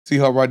See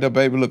her right there,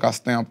 baby? Look, I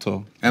stamped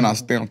her. And I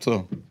stamped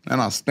her.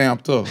 And I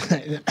stamped her.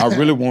 I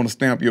really want to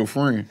stamp your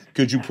friend.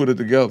 Could you put it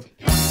together?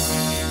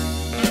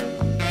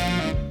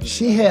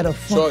 She had a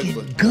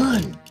fucking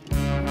gun.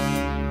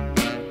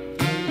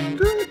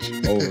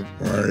 Oh,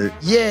 right.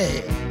 Yeah.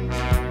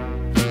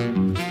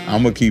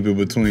 I'm going to keep it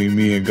between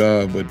me and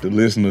God, but the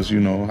listeners, you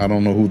know, I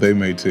don't know who they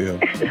may tell.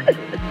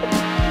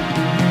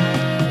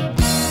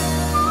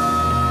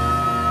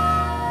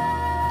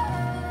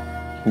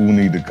 Who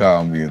need to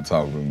call me and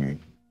talk with me?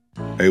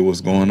 Hey,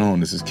 what's going on?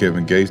 This is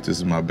Kevin Gates. This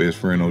is my best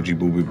friend, OG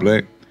Boobie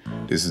Black.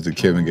 This is the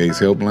Kevin Gates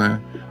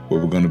Helpline.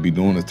 What we're going to be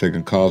doing is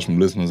taking calls from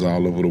listeners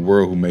all over the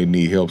world who may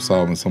need help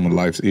solving some of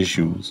life's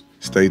issues.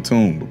 Stay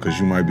tuned, because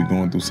you might be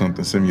going through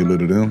something similar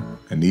to them,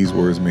 and these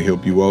words may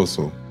help you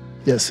also.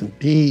 Yes,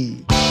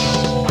 indeed.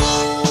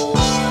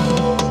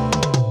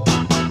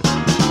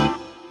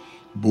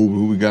 Boobie,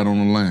 who we got on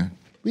the line?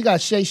 We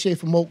got Shay Shay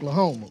from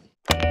Oklahoma.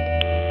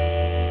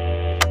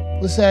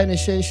 What's happening,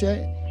 Shay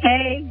Shay?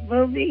 Hey,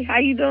 Boobie, how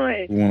you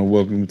doing? We want to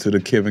welcome you to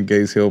the Kevin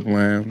Gates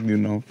Helpline. You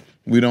know,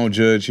 we don't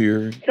judge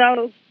here.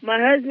 So, my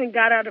husband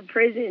got out of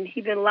prison.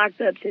 He's been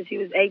locked up since he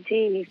was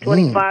 18. He's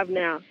 25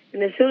 now.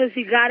 And as soon as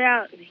he got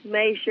out, he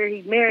made sure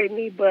he married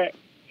me, but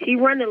he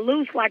running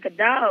loose like a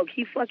dog.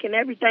 He fucking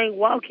everything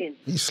walking.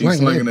 He's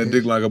slinging that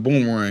dick like a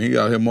boomerang. He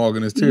out here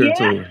marking his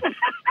territory. Yeah.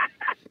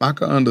 I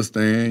can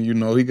understand, you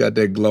know, he got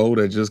that glow,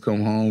 that just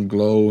come home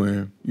glow,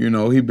 and, you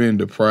know, he been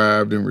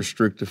deprived and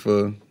restricted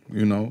for,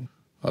 you know,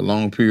 a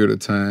long period of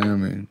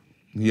time, and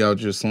he out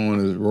just sowing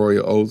his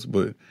royal oats,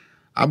 but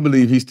I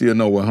believe he still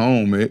know what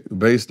home is,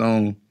 based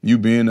on you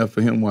being there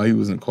for him while he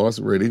was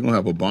incarcerated. He's gonna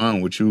have a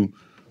bond with you,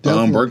 an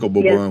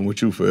unbreakable bond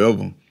with you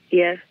forever.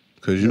 Yeah.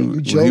 Because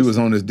when he was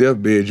on his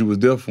deathbed, you was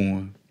there for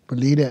him.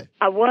 Believe that.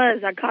 I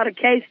was. I caught a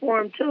case for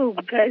him, too,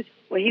 because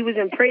when he was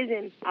in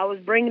prison, I was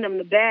bringing him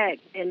the bag,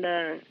 and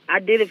I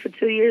did it for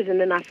 2 years, and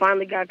then I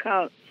finally got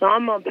caught. So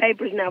I'm on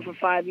papers now for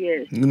 5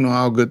 years. You know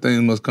how good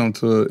things must come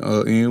to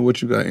an end.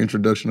 What you got,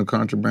 introduction of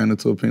contraband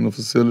into a penal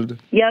facility?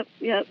 Yep.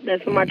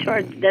 That's what my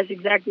charge. That's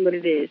exactly what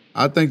it is.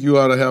 I think you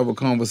ought to have a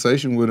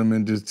conversation with him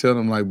and just tell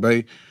him, like,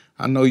 babe,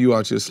 I know you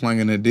out here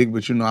slinging that dick,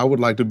 but, you know, I would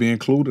like to be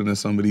included in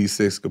some of these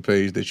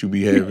sexcapades that you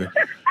be having.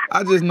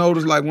 I just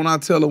noticed, like, when I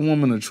tell a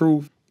woman the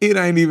truth, it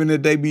ain't even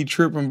that they be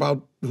tripping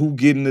about who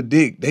getting the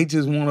dick. They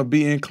just want to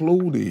be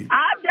included.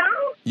 I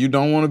don't. You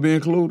don't want to be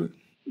included?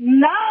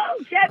 No,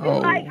 Chevy,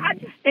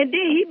 and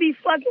then he be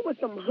fucking with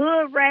some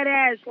hood rat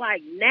ass,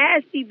 like,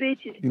 nasty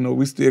bitches. You know,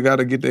 we still got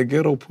to get that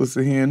ghetto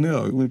pussy here and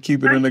there. We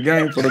keep it in the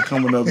game for the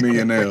coming up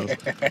millionaires.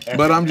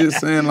 But I'm just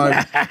saying,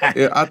 like,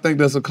 I think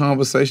that's a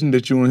conversation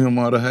that you and him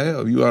ought to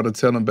have. You ought to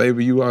tell him,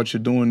 baby, you out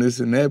here doing this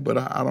and that, but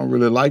I don't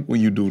really like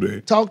when you do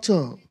that. Talk to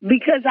him.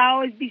 Because I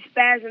always be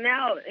spazzing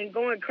out and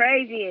going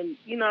crazy and,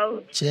 you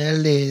know.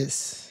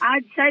 Jealous. I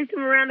chased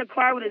him around the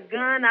car with his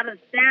gun. I done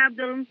stabbed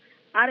him.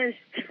 I done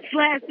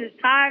slashed his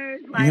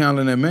tires. Like, you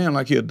handling that man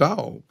like he a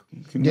dog.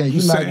 You know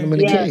you lock him in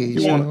the cage.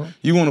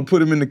 You want to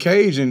put him in the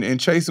cage and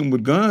chase him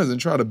with guns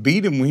and try to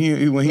beat him when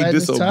he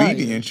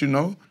disobedient, you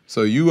know?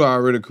 So you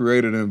already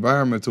created an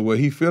environment to where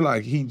he feel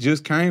like he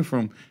just came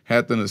from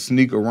having to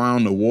sneak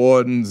around the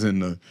wardens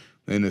and the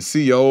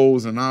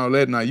COs and all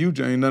that. Now you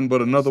ain't nothing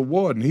but another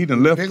warden. He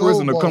done left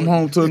prison to come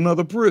home to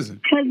another prison.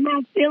 Because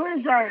my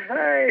feelings are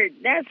hurt.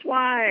 That's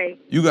why.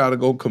 You got to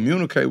go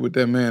communicate with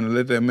that man and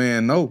let that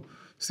man know.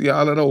 See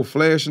all that old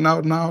flashing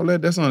out and all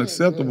that? That's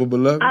unacceptable,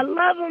 beloved. I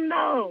love him,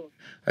 though.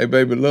 Hey,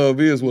 baby, love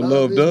is what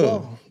love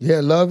does. Yeah,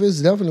 love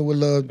is definitely what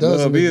love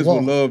does. Love is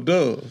what love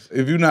does.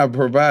 If you're not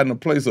providing a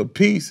place of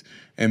peace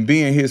and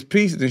being his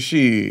peace, then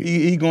shit,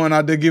 he going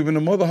out there giving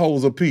them other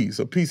hoes a piece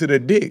of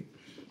that dick.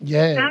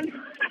 Yeah.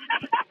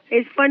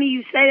 It's funny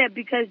you say that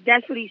because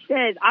that's what he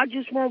says. I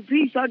just want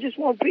peace. I just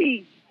want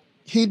peace.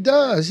 He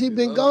does. He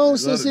been gone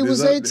since he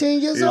was 18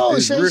 years old.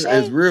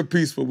 It's real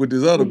peaceful with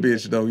this other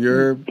bitch, though, you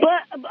heard? But,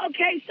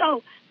 okay,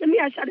 so let me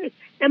ask you this.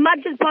 Am I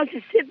just supposed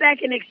to sit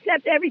back and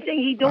accept everything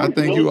he doing? I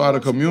think you ought to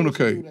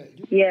communicate.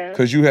 Yeah.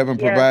 Because you haven't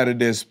provided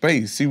that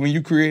space. See, when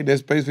you create that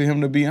space for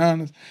him to be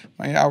honest,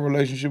 man, our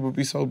relationship would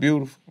be so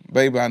beautiful.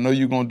 Baby, I know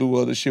you're going to do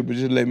other shit, but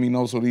just let me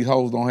know so these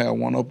hoes don't have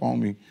one up on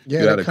me. Yeah,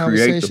 you got to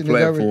create the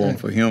platform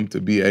for him to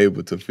be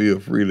able to feel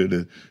freely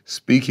to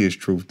speak his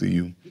truth to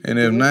you. And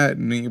if not,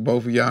 then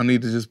both of y'all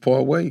need to just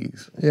part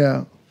ways.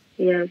 Yeah.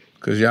 Yeah.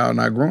 Because y'all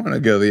not growing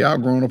together. Y'all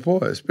growing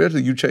apart,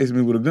 especially you chasing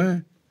me with a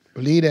gun.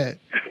 Believe that.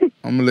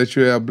 I'm going to let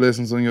you have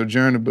blessings on your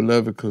journey,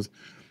 beloved, because,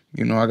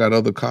 you know, I got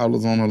other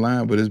callers on the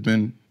line, but it's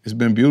been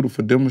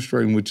beautiful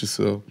demonstrating with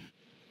yourself.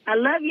 I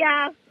love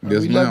y'all.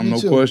 Yes, ma'am,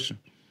 no question.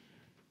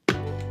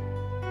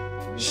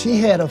 She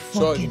had a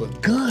fucking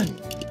gun.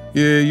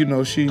 Yeah, you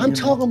know, I'm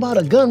talking about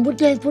a gun.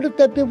 What if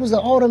that bit was an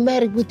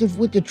automatic with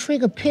the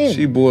trigger pin?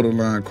 She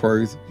borderline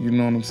crazy. You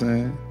know what I'm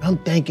saying? I'm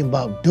thinking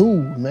about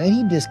dude, man.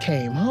 He just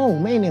came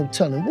home. Man, they were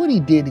telling what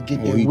he did to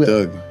get that whip.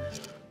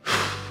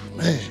 Thugging.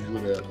 Man.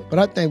 But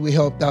I think we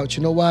helped out.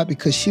 You know why?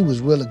 Because she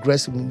was real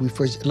aggressive when we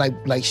first, like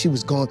she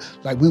was going,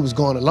 like we was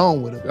going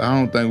along with her. I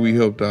don't think we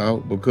helped her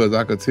out because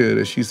I could tell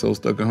that she's so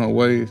stuck in her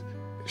ways.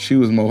 she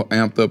was more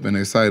amped up and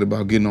excited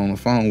about getting on the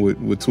phone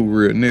with two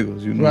real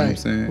niggas, you know what I'm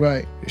saying?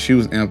 Right. She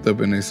was amped up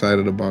and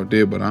excited about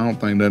that, but I don't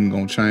think nothing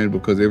gonna change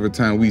because every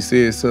time we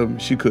said something,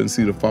 she couldn't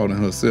see the fault in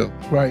herself.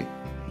 Right.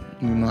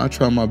 You know, I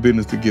try my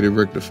business to get it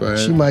rectified.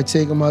 She might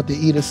take him out to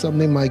eat or something.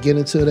 They might get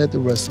into it at the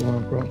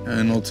restaurant, bro.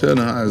 Ain't no telling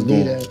how it's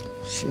going. That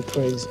shit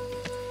crazy.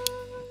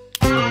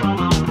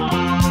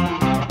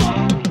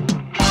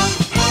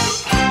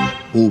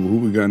 Who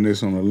we got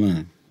next on the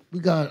line? We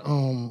got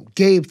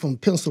Gabe from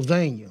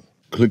Pennsylvania.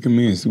 Click him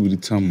in and see what he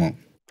talking about.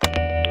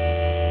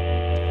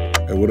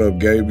 Hey, what up,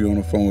 Gabe? You on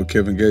the phone with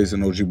Kevin Gates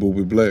and OG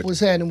Boobie Black. What's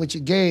happening with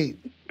you, Gabe?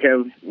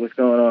 Kev, what's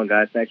going on,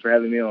 guys? Thanks for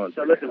having me on.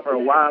 So listen, for a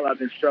while I've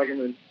been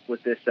struggling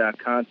with this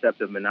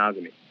concept of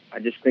monogamy. I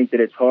just think that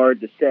it's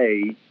hard to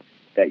say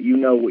that you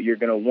know what you're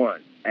going to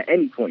want at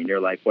any point in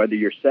your life, whether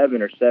you're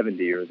 7 or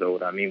 70 years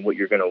old. I mean, what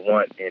you're going to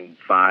want in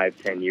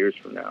 5, 10 years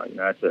from now. You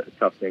know, that's a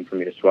tough thing for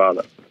me to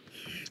swallow.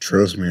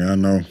 Trust me, I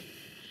know.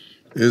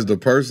 Is the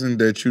person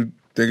that you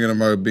thinking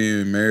about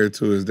being married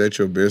to, is that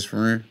your best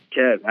friend?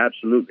 Kev,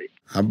 absolutely.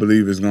 I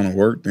believe it's going to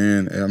work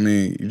then. I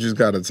mean, you just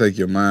got to take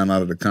your mind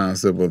out of the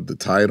concept of the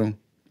title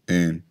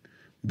and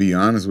be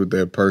honest with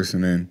that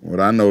person. And what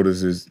I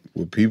notice is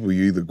with people,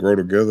 you either grow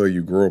together or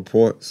you grow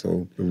apart.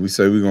 So if we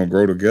say we're going to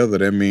grow together,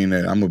 that means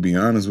that I'm going to be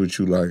honest with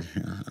you. Like,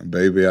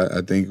 baby,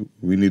 I think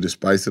we need to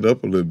spice it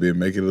up a little bit,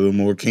 make it a little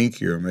more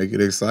kinkier, make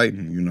it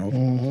exciting, you know?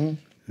 Mm-hmm.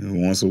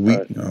 Once a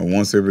week,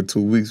 once every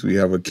 2 weeks, we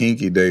have a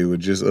kinky day with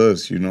just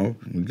us, you know?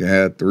 We can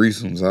have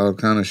threesomes, all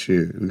kind of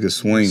shit. We can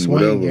swing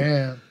whatever.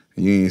 Yeah.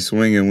 You ain't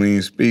swinging, we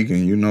ain't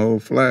speaking, you know,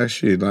 flash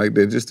shit like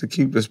that, just to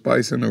keep the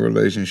spice in the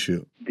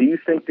relationship. Do you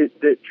think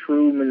that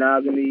true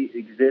monogamy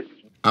exists?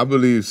 I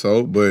believe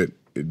so, but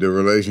the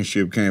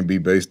relationship can't be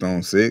based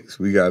on sex.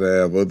 We got to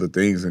have other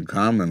things in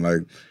common,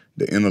 like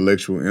the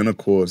intellectual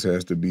intercourse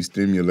has to be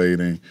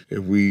stimulating. If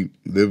we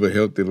live a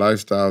healthy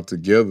lifestyle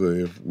together,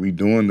 if we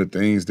doing the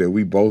things that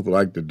we both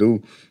like to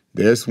do,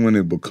 that's when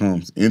it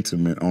becomes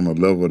intimate on a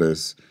level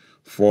that's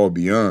far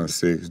beyond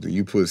sex. Then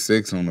you put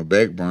sex on the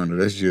back burner,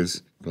 that's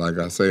just, like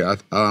I say, I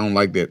don't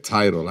like that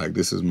title, like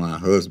this is my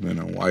husband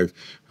and wife.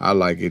 I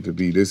like it to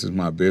be, this is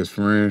my best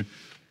friend.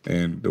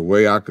 And the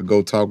way I could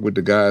go talk with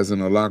the guys in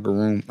the locker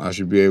room, I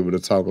should be able to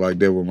talk like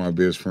that with my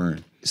best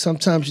friend.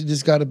 Sometimes you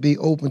just got to be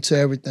open to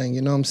everything,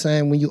 you know what I'm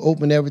saying? When you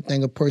open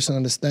everything, a person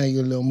understands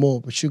you a little more,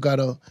 but you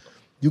gotta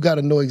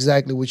know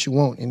exactly what you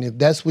want. And if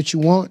that's what you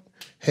want,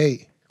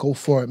 hey, go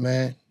for it,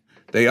 man.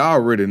 They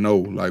already know,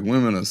 like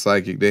women are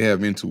psychic, they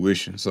have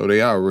intuition, so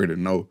they already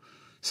know.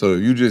 So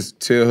if you just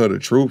tell her the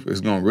truth,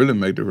 it's gonna really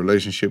make the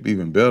relationship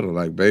even better.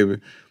 Like,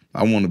 baby,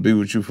 I wanna be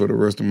with you for the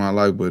rest of my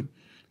life, but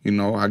you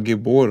know, I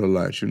get bored a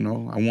lot, you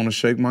know? I wanna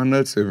shake my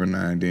nuts every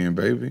now and then,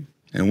 baby.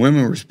 And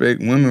women respect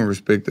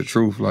the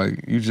truth.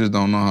 Like, you just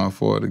don't know how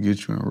far to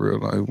get you in real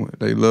life.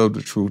 They love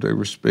the truth, they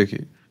respect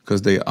it,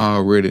 because they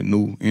already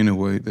knew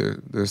anyway.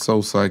 They're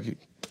so psychic.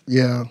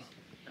 Yeah.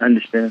 I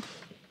understand.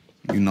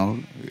 You know,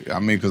 I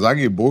mean, because I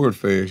get bored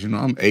fast. You know,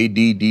 I'm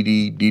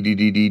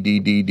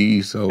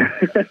ADDDDDDDDD. So,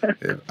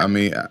 I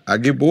mean, I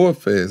get bored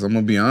fast. I'm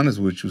going to be honest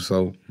with you.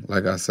 So,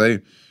 like I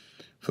say,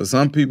 for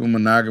some people,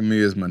 monogamy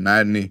is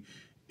monotony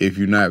if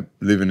you're not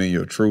living in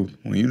your truth.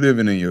 When you're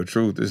living in your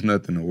truth, there's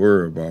nothing to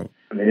worry about.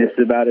 I mean, it's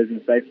about as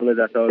insightful as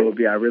I thought it would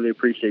be. I really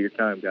appreciate your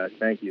time, guys.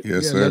 Thank you.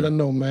 Yes, sir. Let her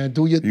know, man.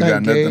 Do your thing, You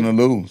got nothing to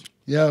lose.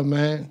 Yeah,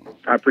 man.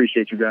 I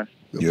appreciate you guys.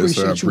 Yes,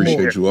 sir. I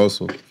appreciate you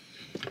also.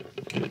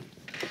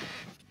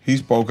 He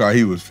spoke how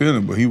he was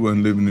feeling, but he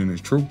wasn't living in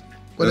his truth.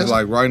 But it's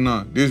like right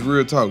now, this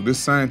real talk, this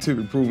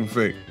scientific proven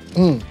fact.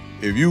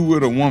 If you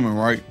with a woman,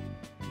 right,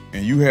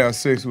 and you have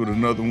sex with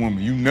another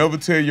woman, you never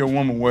tell your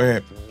woman what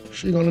happened.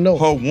 She gonna know.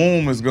 Her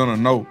womb is gonna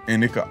know,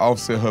 and it could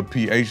offset her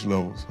pH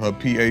levels. Her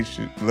pH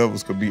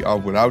levels could be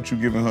off without you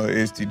giving her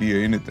STD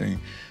or anything,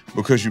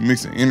 because you're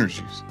mixing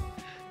energies.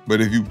 But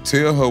if you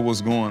tell her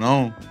what's going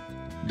on,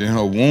 then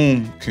her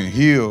womb can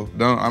heal.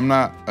 I'm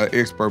not an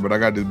expert, but I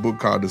got this book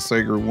called The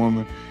Sacred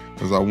Woman,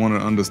 because I want to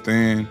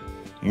understand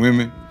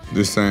women.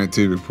 This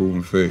scientific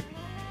proven fact.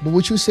 But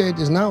what you said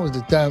just now was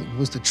the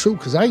truth,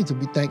 because I used to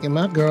be thinking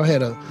my girl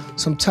had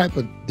some type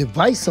of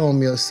device on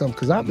me or something,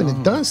 because I've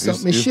been done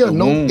something and she'll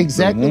know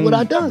exactly what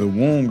I done. The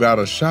womb got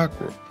a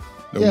chakra.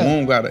 The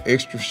womb got an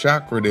extra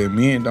chakra that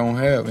men don't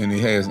have, and it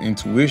has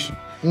intuition.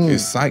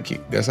 It's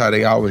psychic. That's how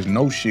they always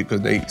know shit,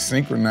 because they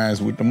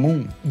synchronize with the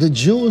moon. The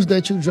jewels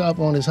that you drop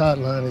on this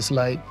hotline, it's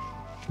like,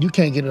 you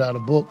can't get it out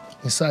of book,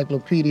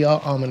 encyclopedia, or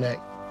almanac.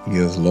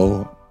 Yes,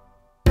 Lord.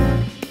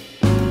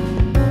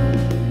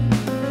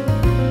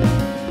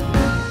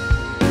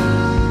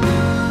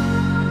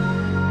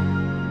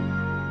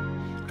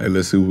 Hey,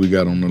 let's see what we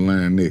got on the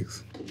line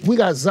next. We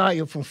got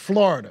Zaya from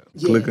Florida.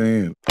 Click her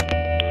in.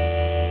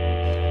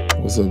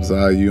 What's up,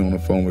 Zaya? You on the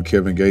phone with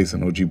Kevin Gates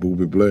and OG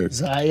Boobie Black.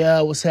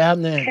 Zaya, what's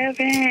happening?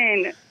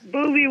 Kevin,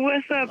 Boobie,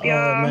 what's up, y'all?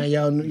 Oh, man,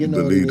 y'all, you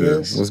know what Believe it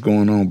that. is. What's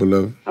going on,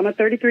 beloved? I'm a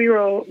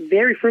 33-year-old,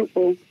 very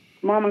fruitful,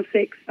 mom of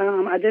 6.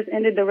 I just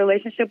ended the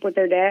relationship with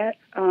their dad.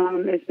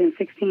 It's been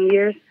 16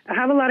 years. I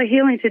have a lot of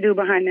healing to do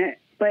behind that.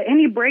 But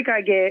any break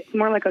I get, it's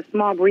more like a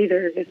small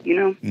breather, you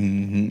know?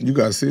 You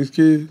got 6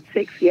 kids?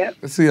 6, yep.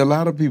 See, a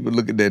lot of people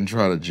look at that and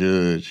try to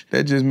judge.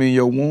 That just means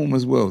your womb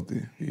is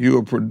wealthy.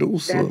 You're a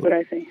producer. That's what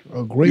I say.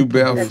 A great You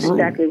bear That's fruit.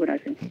 exactly what I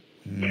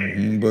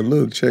say. But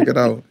look, check it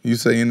out. You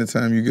say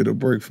anytime you get a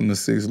break from the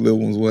 6 little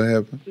ones, what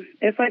happens?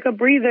 It's like a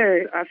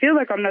breather. I feel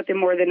like I'm nothing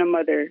more than a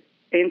mother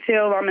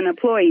until I'm an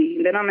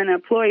employee. Then I'm an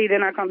employee,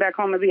 then I come back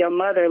home and be a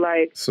mother.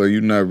 Like, So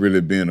you're not really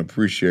being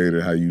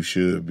appreciated how you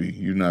should be.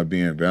 You're not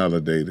being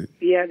validated.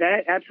 yeah,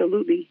 that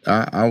absolutely.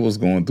 I was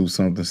going through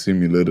something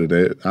similar to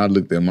that. I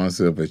looked at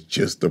myself as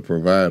just a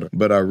provider.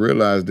 But I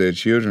realized that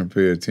children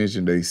pay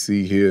attention. They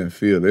see, hear, and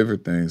feel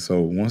everything.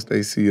 So once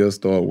they see us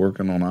start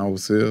working on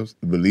ourselves,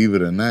 believe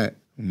it or not,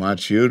 my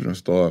children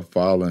start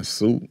following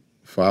suit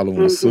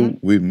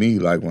with me.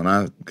 Like when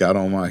I got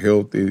on my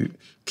healthy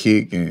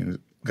kick and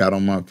got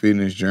on my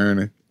fitness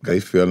journey, they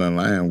fell in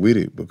line with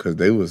it because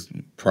they was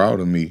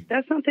proud of me.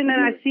 That's something that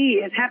I see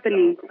is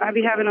happening. I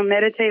be having them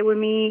meditate with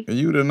me. And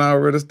you done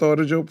already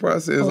started your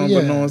process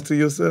unbeknownst to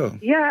yourself.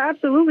 Yeah, I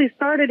absolutely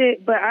started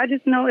it, but I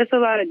just know it's a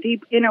lot of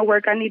deep inner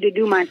work I need to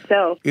do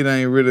myself. It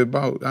ain't really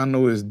about, I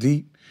know it's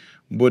deep,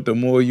 but the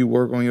more you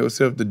work on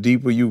yourself, the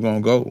deeper you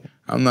gonna go.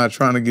 I'm not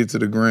trying to get to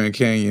the Grand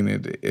Canyon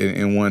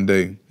in one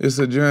day. It's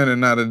a journey,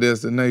 not a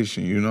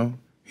destination, you know?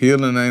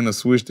 Healing ain't a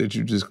switch that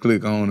you just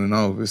click on and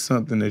off. It's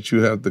something that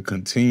you have to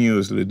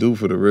continuously do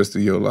for the rest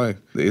of your life.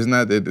 It's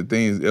not that the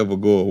things ever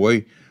go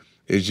away.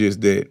 It's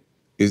just that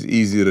it's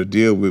easier to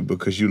deal with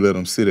because you let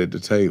them sit at the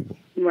table.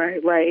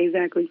 Right,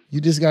 exactly. You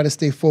just got to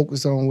stay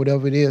focused on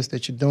whatever it is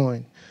that you're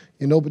doing.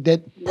 You know, but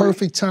that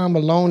perfect time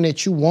alone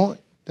that you want,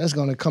 that's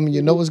going to come. And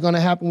you know what's going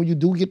to happen when you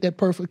do get that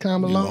perfect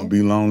time alone? You're going to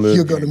be long-lived.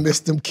 You're going to miss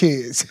them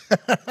kids.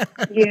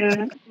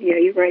 Yeah,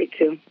 you're right,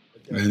 too.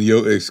 And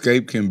your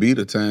escape can be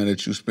the time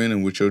that you're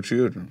spending with your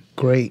children.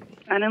 Great.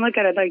 I didn't look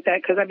at it like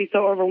that because I'd be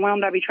so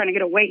overwhelmed, I'd be trying to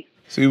get away.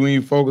 See, when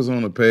you focus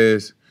on the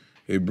past,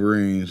 it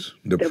brings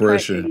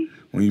depression.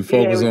 When you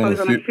focus on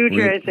the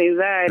future, it's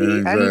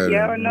anxiety.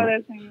 I know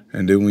that thing.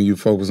 And then when you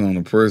focus on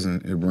the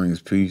present, it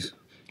brings peace.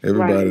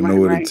 Everybody know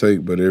what it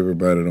takes, but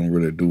everybody don't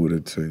really do what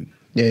it takes.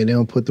 Yeah, they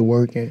don't put the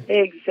work in.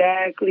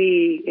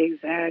 Exactly.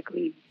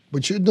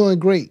 But you're doing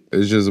great.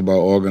 It's just about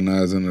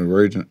organizing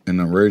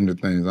and arranging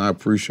things. I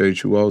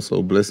appreciate you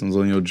also. Blessings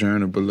on your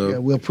journey, beloved. Yeah,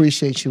 we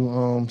appreciate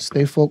you.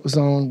 Stay focused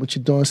on what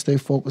you're doing. Stay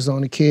focused on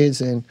the kids,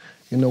 and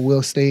you know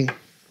we'll stay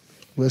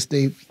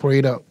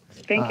prayed up.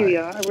 Thank you,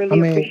 y'all. I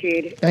really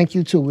appreciate it. Thank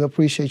you too. We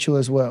appreciate you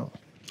as well.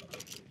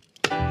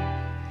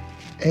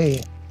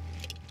 Hey,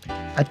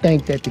 I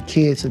think that the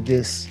kids are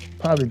just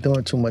probably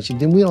doing too much. And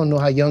then we don't know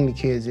how young the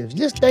kids is.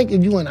 Just think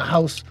if you in a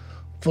house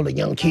full of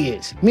young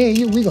kids, me and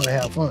you, we gonna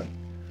have fun.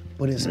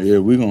 But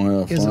we're gonna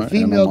have fun. It's a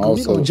female,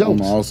 we gonna joke. I'm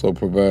gonna also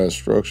provide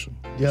structure.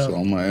 Yeah. So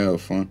I'm gonna have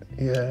fun.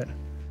 Yeah.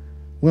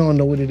 We don't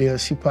know what it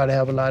is. She probably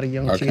have a lot of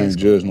young kids. I can't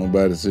judge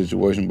nobody's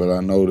situation, but I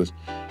notice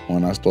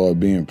when I start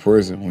being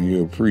present, when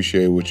you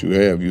appreciate what you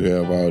have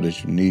all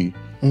that you need.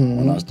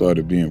 When I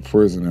started being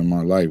present in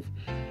my life,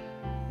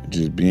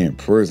 just being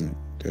present,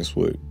 that's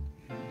what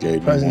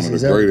gave me one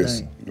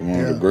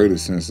of the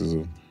greatest senses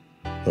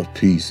of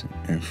peace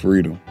and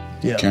freedom.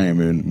 Yeah. Came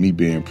in me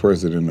being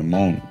present in the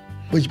moment.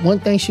 Which one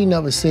thing she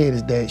never said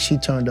is that she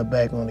turned her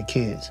back on the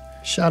kids.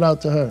 Shout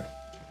out to her.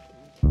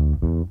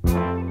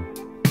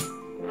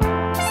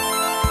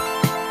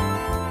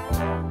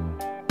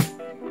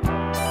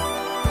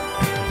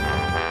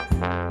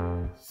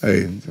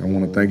 Hey, I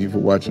want to thank you for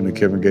watching the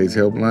Kevin Gates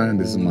Helpline.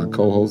 This is my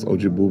co-host,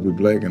 OG Boobie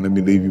Black, and let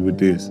me leave you with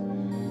this.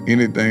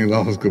 Anything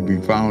lost could be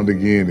found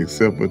again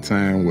except for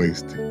time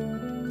wasted.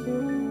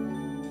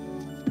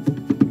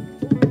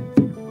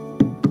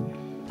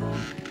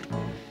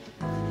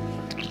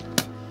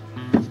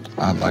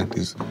 I like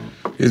this.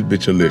 This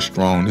bitch a little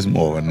strong. This is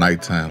more of a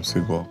nighttime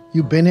cigar.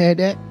 You been had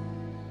that?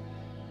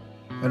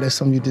 Or that's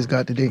something you just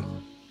got today?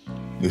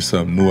 It's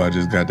something new I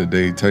just got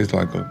today. It tastes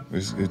like a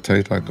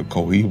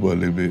Cohiba a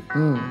little bit.